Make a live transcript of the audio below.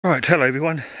Alright, hello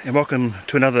everyone and welcome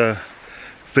to another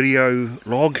video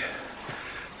log.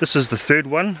 This is the third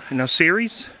one in our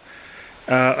series.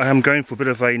 I am going for a bit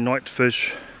of a night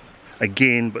fish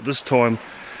again, but this time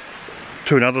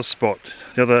to another spot.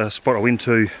 The other spot I went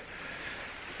to,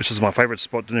 which is my favourite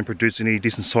spot, didn't produce any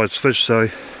decent sized fish, so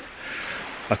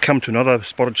I come to another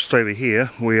spot just over here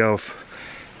where I've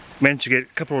managed to get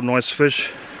a couple of nice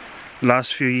fish the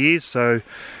last few years, so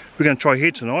we're going to try here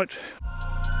tonight.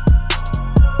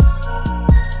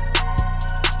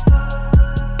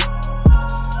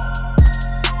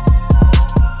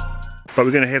 But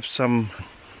we're going to have some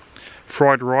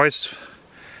fried rice,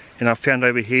 and I found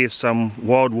over here some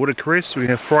wild watercress. We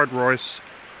have fried rice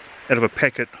out of a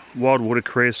packet, wild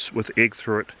watercress with egg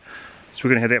through it. So we're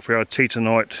going to have that for our tea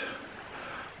tonight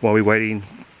while we're waiting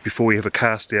before we have a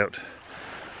cast out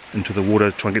into the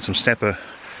water to try and get some snapper.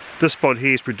 This spot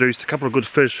here has produced a couple of good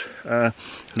fish the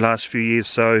last few years,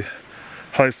 so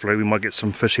hopefully we might get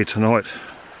some fish here tonight,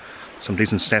 some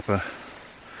decent snapper.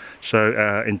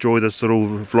 So enjoy this little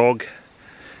vlog.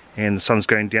 And the sun's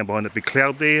going down behind that big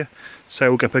cloud there, so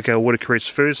we're going to pick our watercress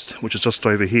first, which is just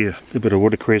over here. A bit of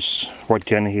watercress right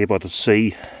down here by the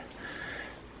sea.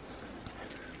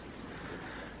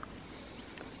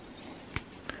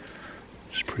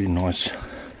 It's pretty nice.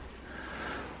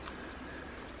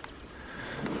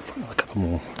 A couple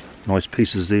more nice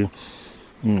pieces there.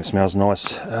 It smells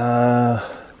nice. A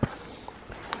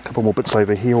couple more bits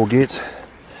over here we'll get.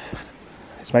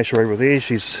 Let's make sure over there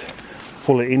she's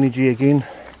full of energy again.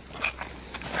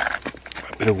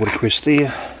 Bit of watercress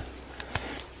there.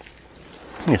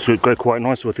 Yeah, so it'll go quite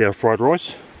nice with our fried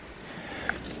rice.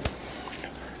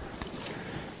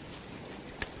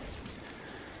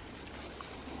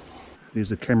 There's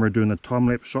the camera doing the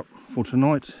time-lapse shot for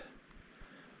tonight.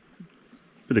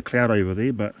 Bit of cloud over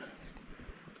there, but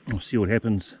we'll see what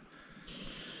happens.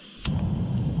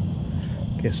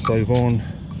 Gas stove on.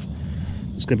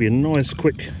 It's going to be a nice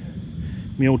quick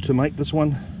meal to make this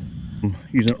one. I'm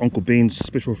using Uncle Ben's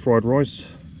special fried rice,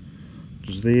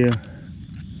 which is there.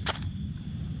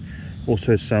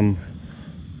 Also some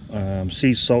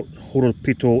sea salt,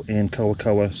 horopito and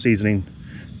kawakawa seasoning,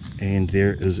 and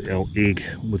there is our egg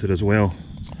with it as well.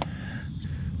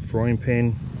 Frying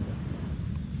pan.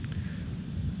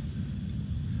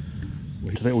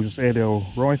 To that we'll just add our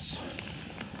rice.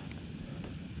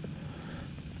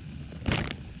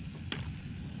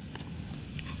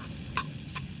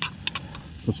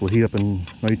 This will heat up in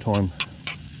no time.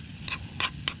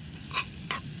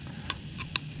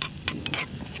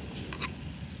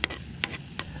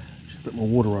 Just a bit more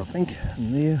water, I think,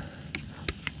 in there.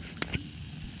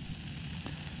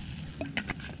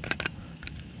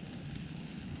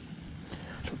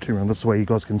 Shall turn around this way you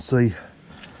guys can see.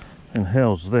 And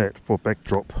how's that for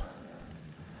backdrop?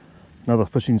 Another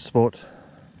fishing spot.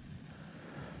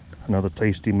 Another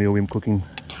tasty meal I'm cooking.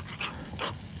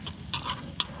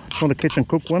 Not a catch and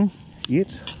cook one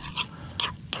yet.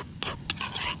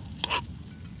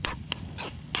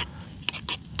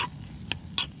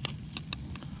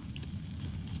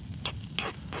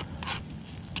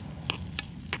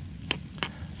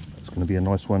 It's going to be a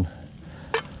nice one.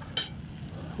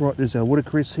 Right, there's our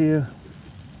watercress here.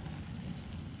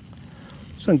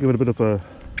 Just going to give it a bit of a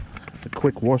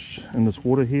quick wash in this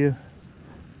water here.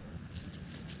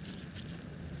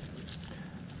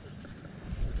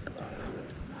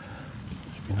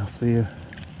 Enough there.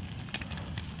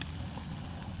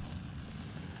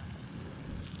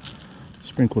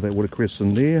 Sprinkle that watercress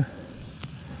in there.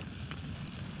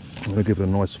 I'm going to give it a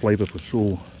nice flavour for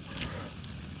sure.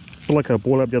 I feel like I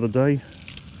boiled up the other day.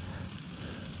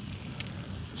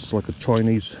 It's like a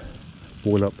Chinese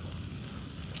boil up.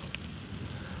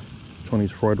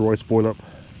 Chinese fried rice boil up.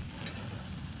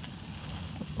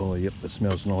 Oh yep, that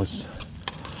smells nice.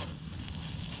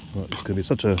 Right, it's going to be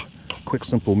such a quick,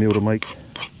 simple meal to make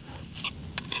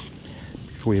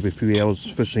before we have a few hours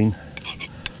fishing.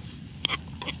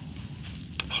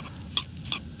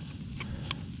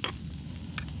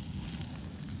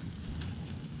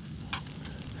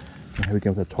 And here we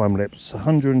go with the time lapse.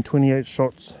 128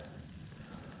 shots.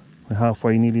 We're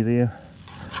halfway nearly there.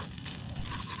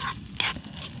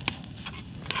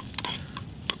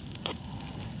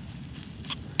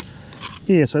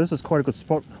 Yeah, so this is quite a good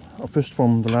spot. I fished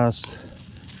from the last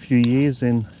few years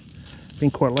and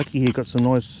been quite lucky here. Got some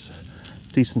nice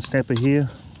decent snapper here.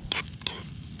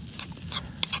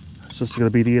 It's just got to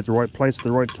be there at the right place at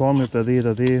the right time. If they're there,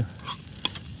 they're there,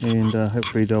 and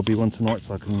hopefully there'll be one tonight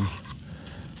so I can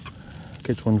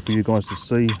catch one for you guys to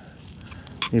see.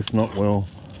 If not, well,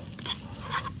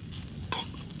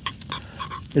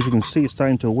 as you can see, it's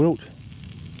starting to wilt.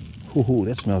 Ooh,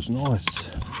 that smells nice.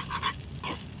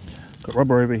 Got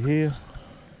Rubber over here.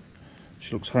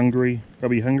 She looks hungry,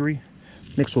 Rubby hungry.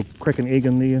 Next we'll crack an egg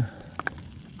in there.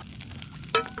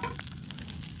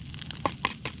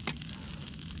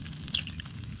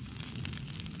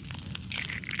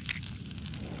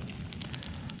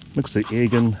 Mix the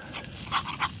egg in.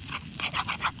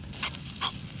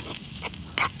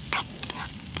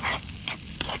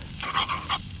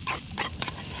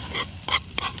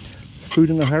 Food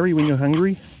in a hurry when you're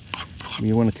hungry. When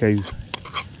you want to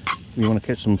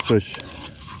catch some fish.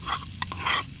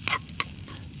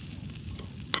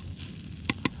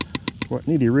 Right,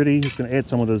 nearly ready. Just going to add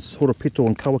some of this horopito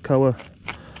and kawakawa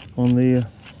on there.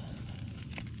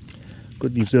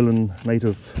 Good New Zealand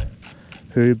native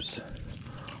herbs.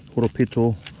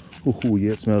 Horopito. Oh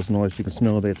yeah, it smells nice. You can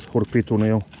smell that horopito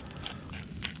now.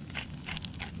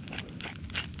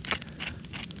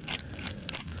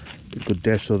 Get a good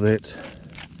dash of that.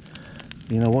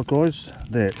 You know what, guys?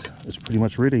 That is pretty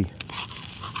much ready.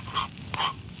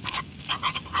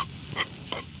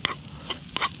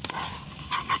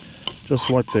 Just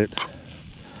like that.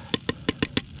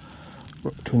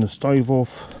 Right, turn the stove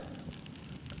off.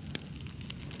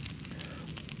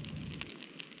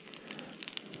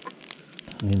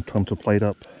 And time to plate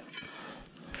up.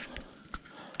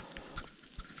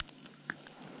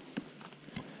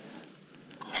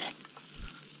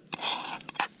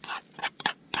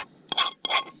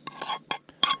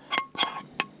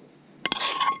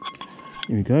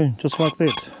 Here we go, just like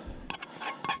that.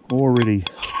 All ready.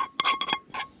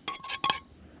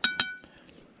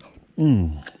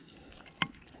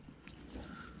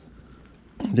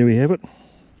 There we have it.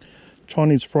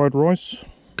 Chinese fried rice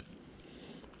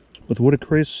with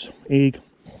watercress, egg,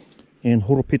 and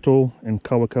horopito and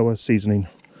kawakawa seasoning.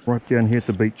 Right down here at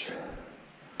the beach.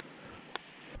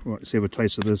 Right, let's have a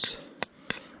taste of this.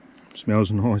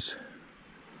 Smells nice.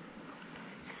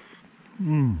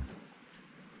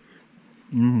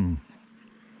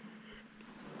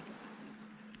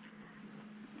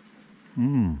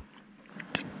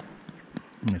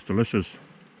 It's delicious.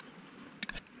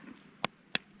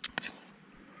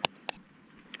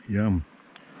 Yum.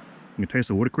 You can taste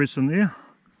the watercress in there.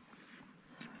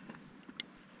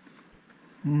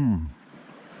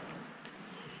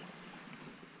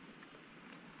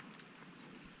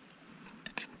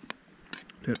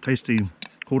 That tasty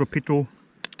horopito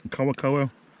and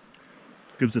kawakawa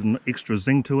gives it an extra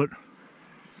zing to it.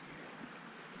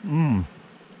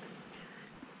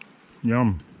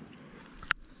 Yum.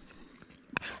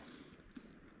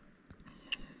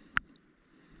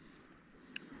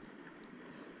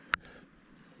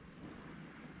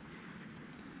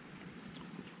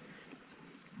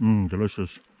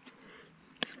 Delicious.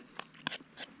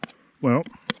 Well,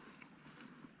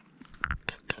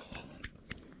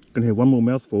 gonna have one more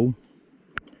mouthful.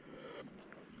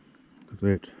 Look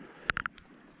at that.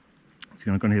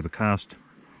 I'm gonna have a cast.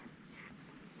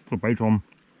 Put a bait on.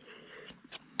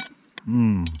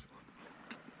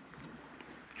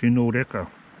 Cino Deca.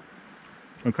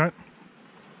 Okay.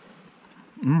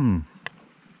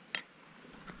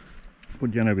 Put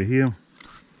it down over here.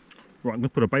 Right, I'm gonna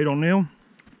put a bait on now.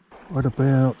 Right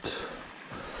about,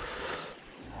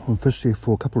 I've fished here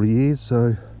for a couple of years,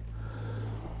 so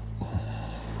I'll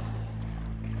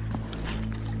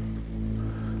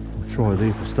try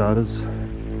there for starters.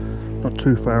 Not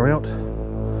too far out.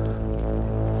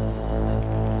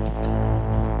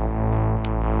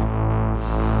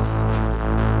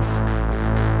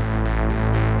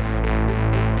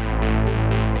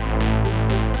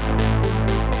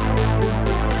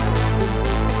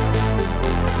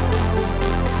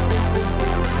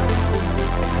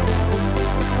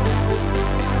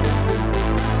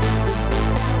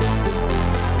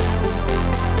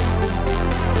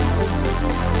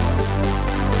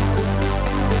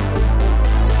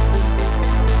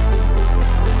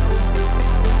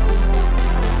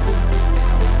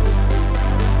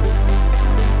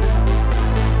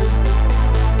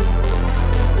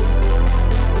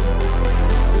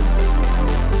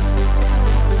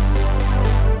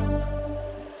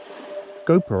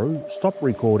 GoPro, stop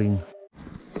recording.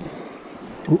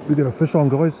 Oh, we got a fish on,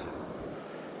 guys.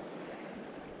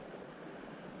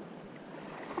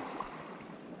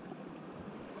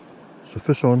 It's a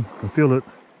fish on, I feel it.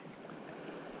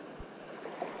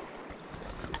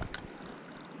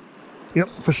 Yep,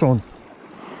 fish on.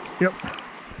 Yep,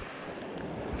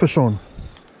 fish on.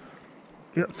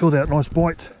 Yep, feel that nice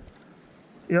bite.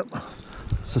 Yep,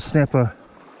 it's a snapper.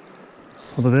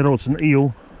 Either that or it's an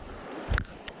eel.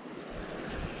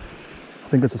 I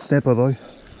think it's a snapper though. I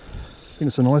think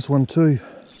it's a nice one too.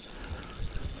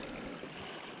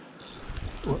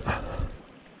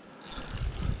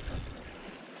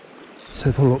 Let's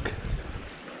have a look.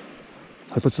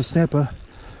 Hope it's a snapper.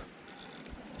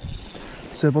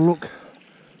 Let's have a look.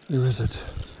 Where is it?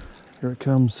 Here it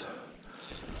comes.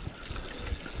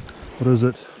 What is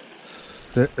it?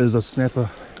 That is a snapper.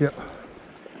 Yep.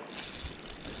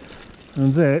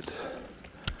 And that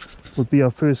would be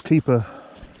our first keeper.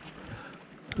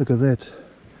 Look at that.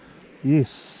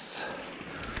 Yes.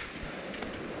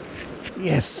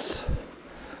 Yes.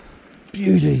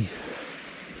 Beauty.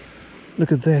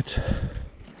 Look at that.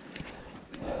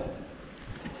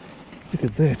 Look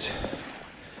at that.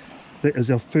 That is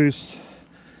our first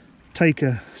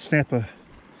taker snapper.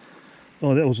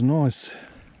 Oh, that was nice.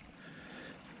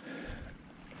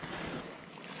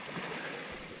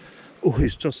 Oh,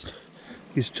 he's just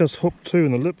hooked too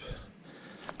in the lip.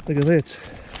 Look at that.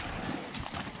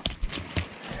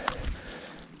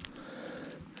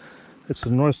 It's a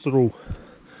nice little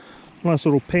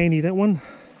panny, that one.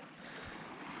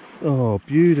 Oh,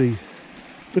 beauty.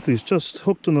 Look, he's just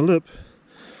hooked in the lip.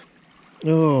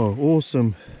 Oh,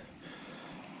 awesome.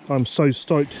 I'm so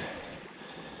stoked.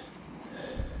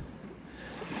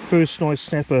 First nice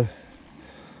snapper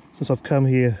since I've come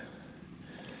here.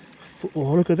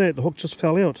 Oh, look at that, the hook just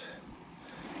fell out.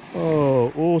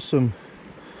 Oh, awesome.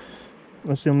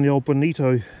 That's on the old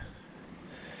Bonito.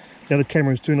 Now the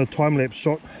camera's doing a time-lapse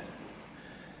shot.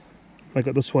 I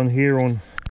got this one here on.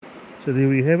 So there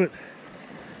we have it.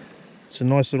 It's a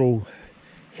nice little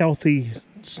healthy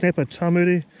snapper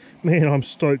tamuri. Man, I'm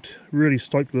stoked, really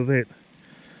stoked with that.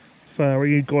 Far,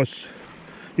 you guys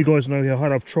know how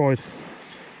hard I've tried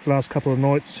the last couple of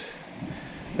nights.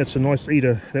 That's a nice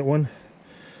eater, that one.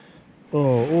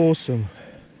 Oh, awesome.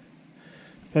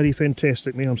 Bloody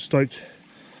fantastic, man. I'm stoked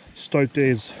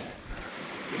as.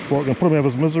 Well, I'm going to put him out of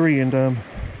his misery and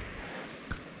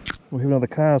we'll have another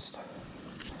cast.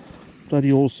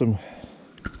 Bloody awesome.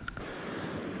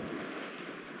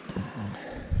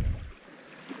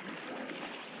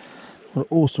 What an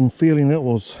awesome feeling that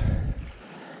was.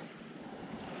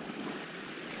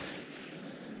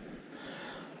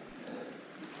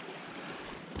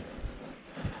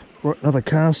 Right, another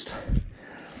cast.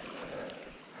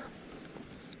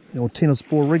 The old tennis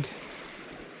ball rig.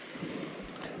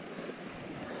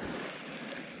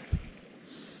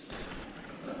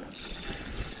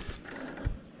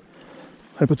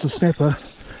 Hope it's a snapper.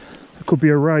 It could be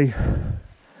a ray.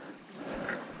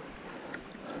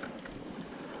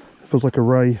 It feels like a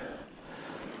ray.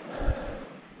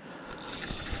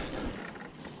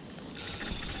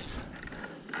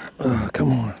 Oh,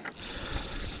 come on.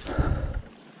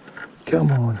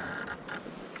 Come on.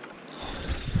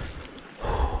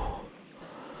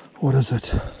 What is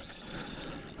it?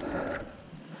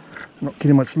 Not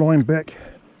getting much line back.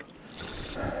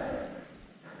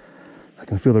 I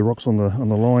can feel the rocks on the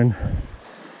line.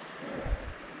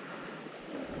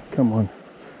 Come on.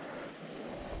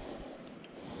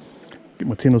 Get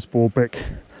my tennis ball back.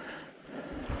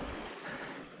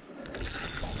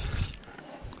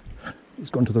 It's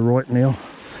gone to the right now.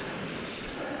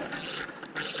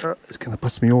 It's going to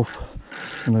bust me off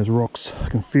in those rocks. I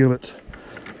can feel it.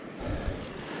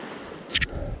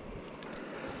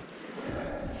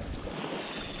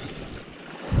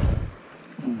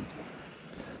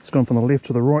 It's gone from the left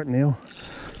to the right now.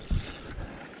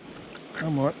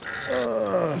 Come on.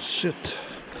 Oh, shit.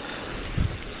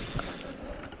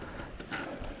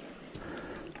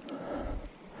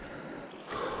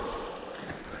 I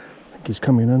think he's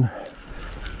coming in.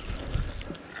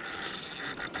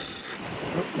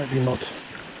 Maybe not.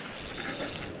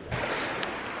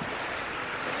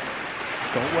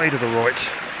 Got way to the right.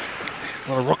 A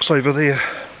lot of rocks over there.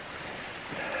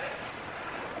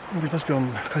 Oh, we must be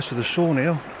on close to the shore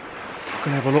now.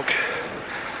 Gonna have a look.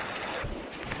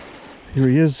 Here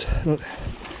he is. Look,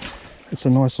 it's a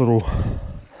nice little.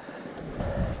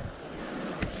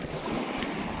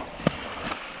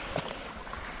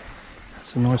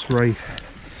 It's a nice ray.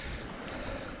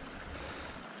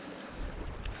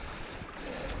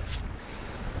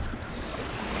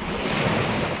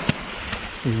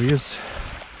 Here he is.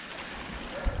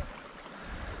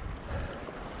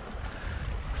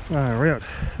 Far out.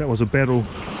 That was a battle.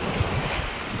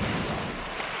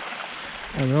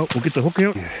 Oh well, we'll get the hook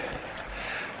out.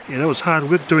 Yeah, that was hard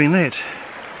work doing that.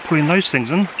 Putting those things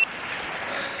in.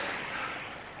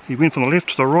 He went from the left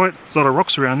to the right. There's a lot of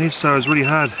rocks around there, so it was really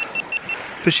hard.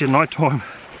 Especially at night time.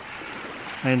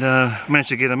 And managed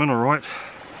to get them in alright.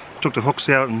 Took the hooks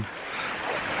out and.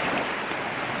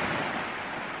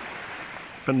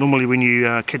 But normally when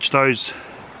you catch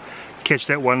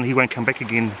that one, he won't come back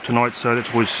again tonight, so that's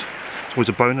always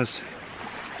a bonus.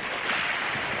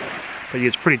 But yeah,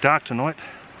 it's pretty dark tonight,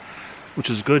 which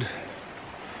is good.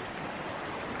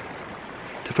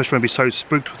 the fish won't be so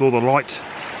spooked with all the light.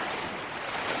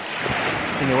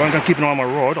 Anyway, I'm going to keep an eye on my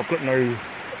rod. I've got no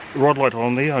rod light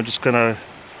on there. I'm just going to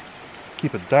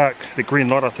keep it dark. The green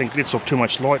light, I think, lets off too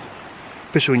much light,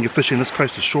 especially when you're fishing this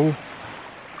close to shore.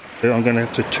 So I'm going to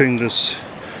have to tune this,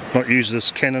 not use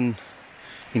this Canon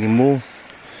anymore,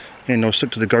 and I'll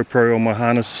stick to the GoPro on my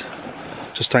harness.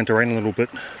 Just starting to rain a little bit.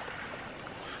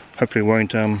 Hopefully it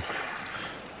won't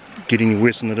get any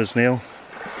worse than it is now.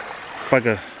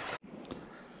 Bugger.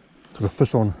 Got a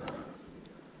fish on.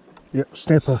 Yep,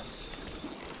 snapper.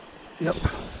 Yep.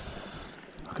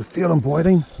 I can feel him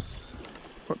biting.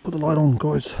 Right, put the light on,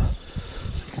 guys, so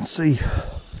you can see.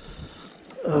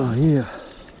 Oh yeah.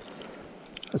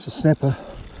 That's a snapper.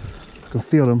 I can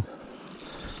feel him.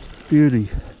 Beauty.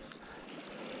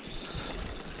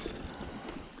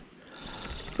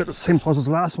 About the same size as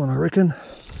the last one, I reckon.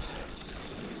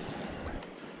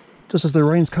 Just as the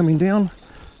rain's coming down.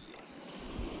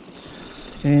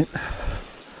 And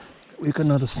we've got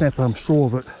another snapper, I'm sure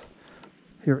of it.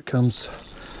 Here it comes.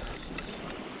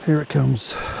 Here it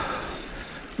comes.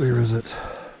 Where is it?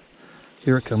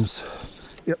 Here it comes.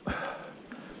 Yep.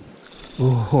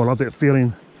 Oh, I love that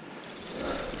feeling.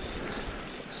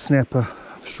 Snapper,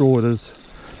 I'm sure it is.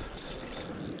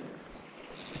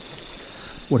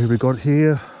 What have we got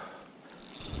here?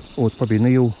 Oh, it's probably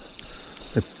Neil.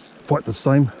 They fight the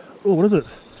same. Oh, what is it?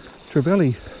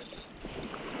 Trevally.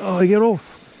 Oh, get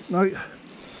off. No.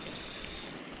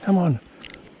 Come on.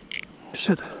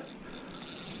 Shit.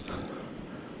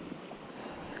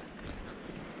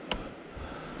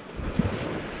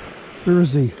 Where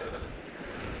is he?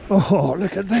 Oh,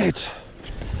 look at that.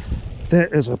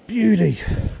 That is a beauty.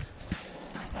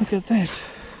 Look at that.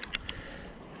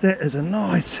 That is a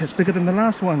nice. It's bigger than the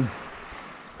last one.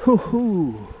 Hoo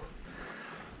hoo.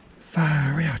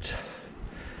 Far out.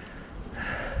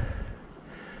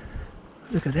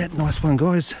 Look at that nice one,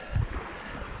 guys.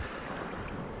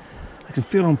 I can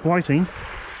feel him biting.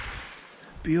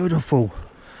 Beautiful.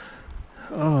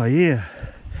 Oh yeah.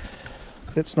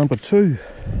 That's number 2.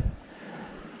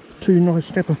 2 nice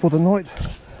snapper for the night.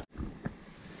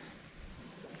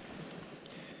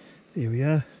 There we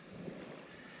are.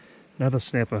 Another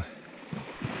snapper.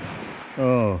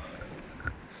 Oh,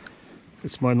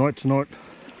 it's my night tonight.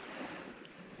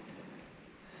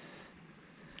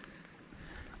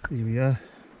 There we are.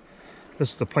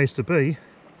 This is the place to be.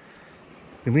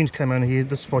 The wind's come out here,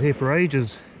 this spot here for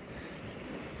ages.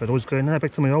 But I always go now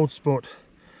back to my old spot.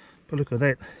 But look at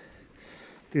that.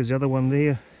 There's the other one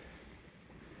there.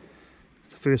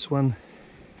 The first one.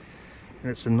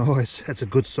 And it's a nice, that's a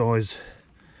good size.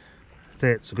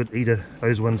 That's a good eater.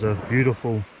 Those ones are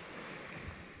beautiful.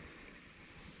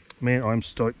 Man, I'm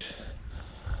stoked.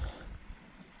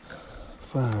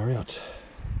 Far out.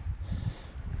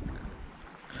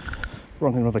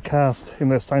 Right, another cast,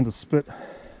 and they're starting to split.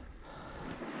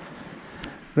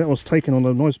 That was taken on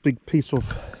a nice big piece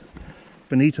of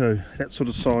bonito, that sort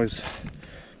of size.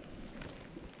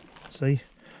 See,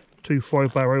 2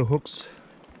 5-bar hooks.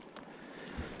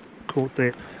 Caught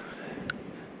that.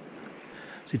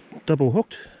 Is it double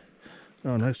hooked?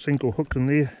 Oh no, single hooked in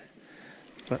there.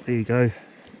 But there you go.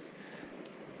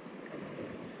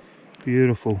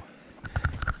 Beautiful.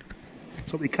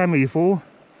 That's what we came here for.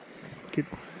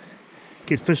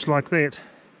 Get fish like that.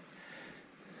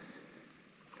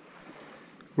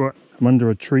 Right, I'm under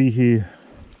a tree here,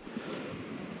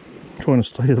 trying to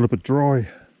stay a little bit dry.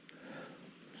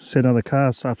 Set another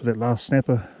cast after that last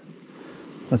snapper.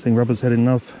 I think Rubber's had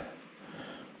enough.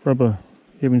 Rubber,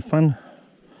 you having fun?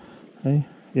 Hey,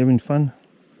 you having fun?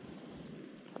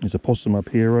 There's a possum up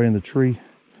here, right in the tree.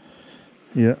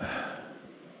 Yeah.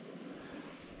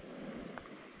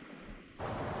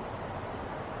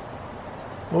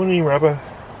 Morning, Rubber.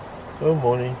 Good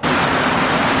morning.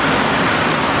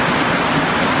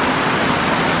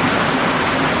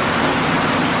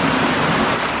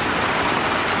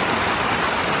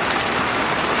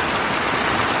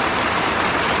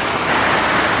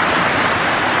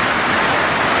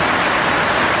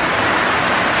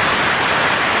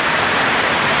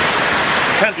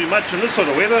 Can't do much in this sort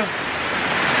of weather.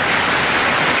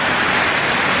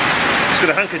 Just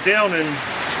gotta hunker down and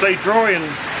stay dry and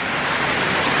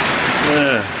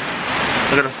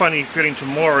I've got a funny feeling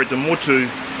tomorrow the Motu is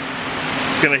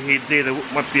going to head there. There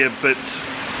might be a bit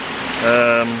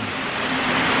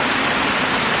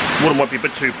water might be a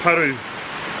bit too paru.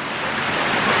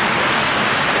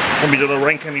 Maybe the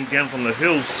rain coming down from the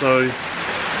hills, so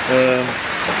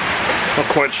not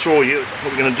quite sure yet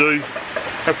what we're going to do.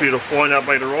 Hopefully it'll find out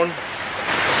later on.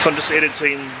 So I'm just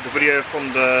editing the video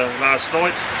from the last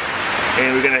night,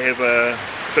 and we're going to have a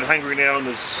bit hungry now in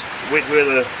this wet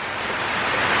weather.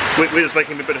 Weather's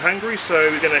making me a bit hungry, so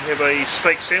we're going to have a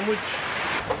steak sandwich.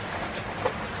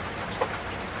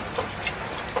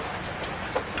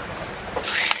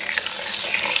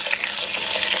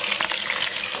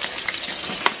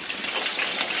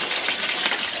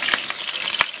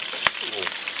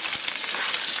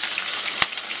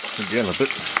 Down a bit.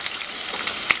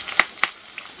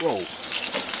 Whoa.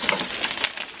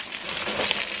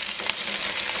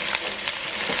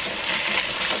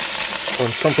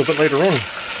 I'll chomp a bit later on.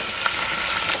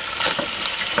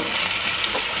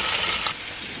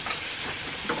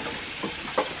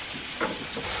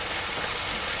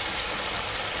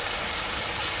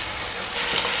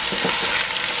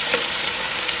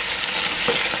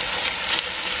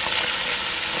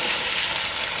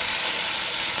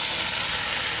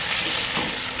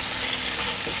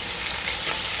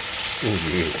 Oh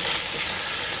yeah.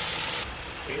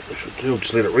 Yeah, we should do.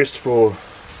 Just let it rest for a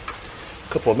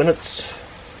couple of minutes.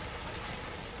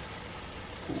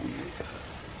 Oh yeah.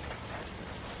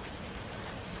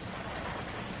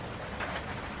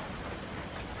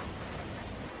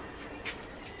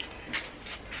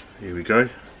 Here we go.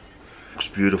 Looks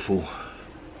beautiful.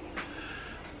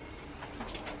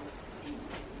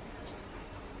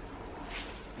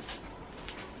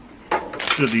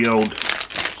 Bit of the old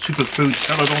superfood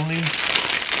salad on there.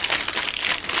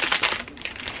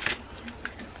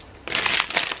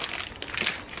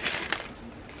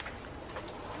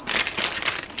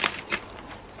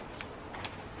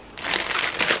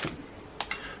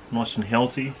 Nice and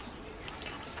healthy.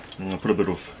 I'm going to put a bit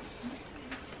of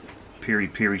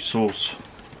peri-peri sauce on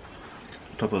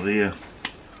top of there.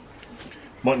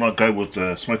 Might not go with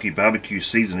the smoky barbecue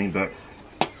seasoning, but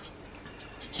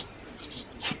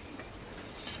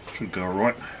should go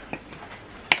alright.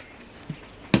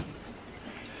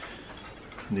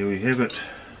 There we have it.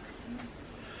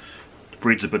 The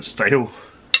bread's a bit stale.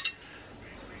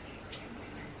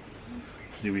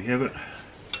 There we have it.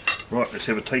 Right, let's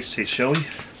have a taste test, shall we?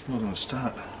 I'm not going to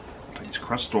start. Take this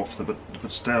crust off, it's a bit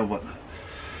stale, but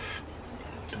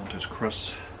don't want those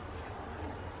crusts.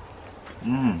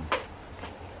 The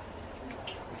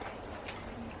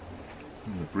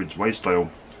bread's way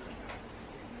stale.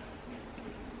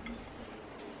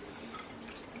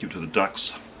 Give it to the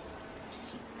ducks.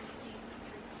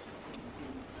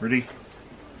 Ready?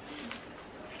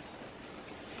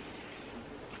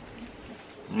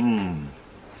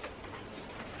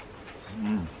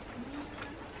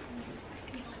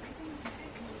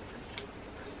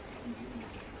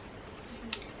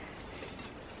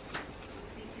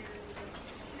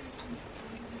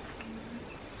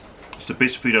 It's the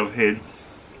best feed I've had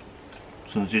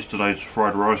since yesterday's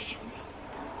fried rice.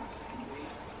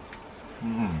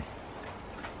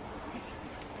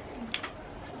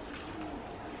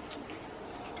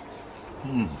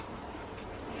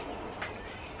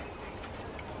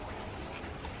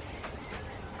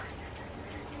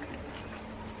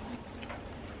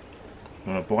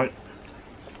 Want a bite?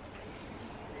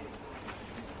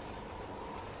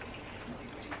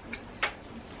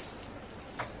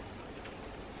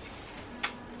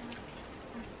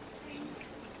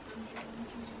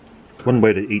 One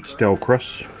way to eat stale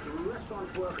crusts,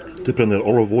 dip in that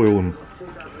olive oil and a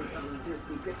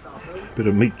bit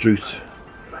of meat juice.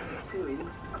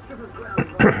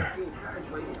 Yeah,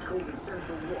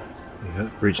 the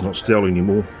bread's not stale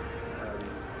anymore.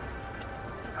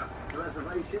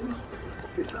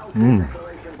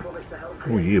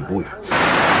 Oh yeah, boy.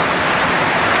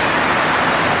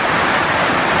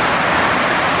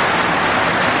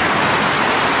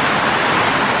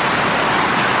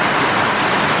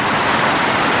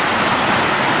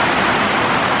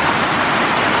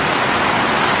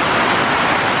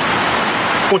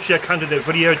 Unfortunately, I can't do that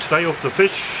video today off the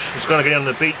fish. I was going to go down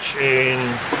the beach and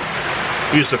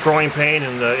use the frying pan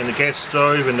and the gas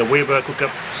stove and the Weber, cook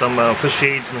up some fish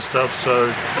heads and stuff, so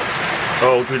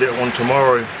I'll do that one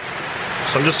tomorrow.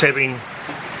 So I'm just having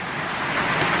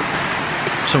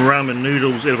some ramen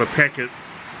noodles out of a packet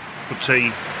for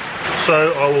tea.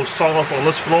 So I will sign off on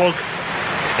this vlog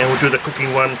and we'll do the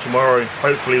cooking one tomorrow,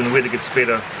 hopefully when the weather gets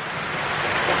better.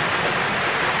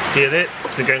 Yeah,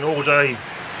 that's been going all day.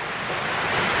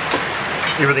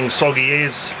 Everything's soggy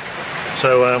as.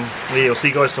 So yeah, I'll see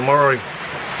you guys tomorrow.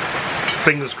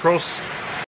 Fingers crossed.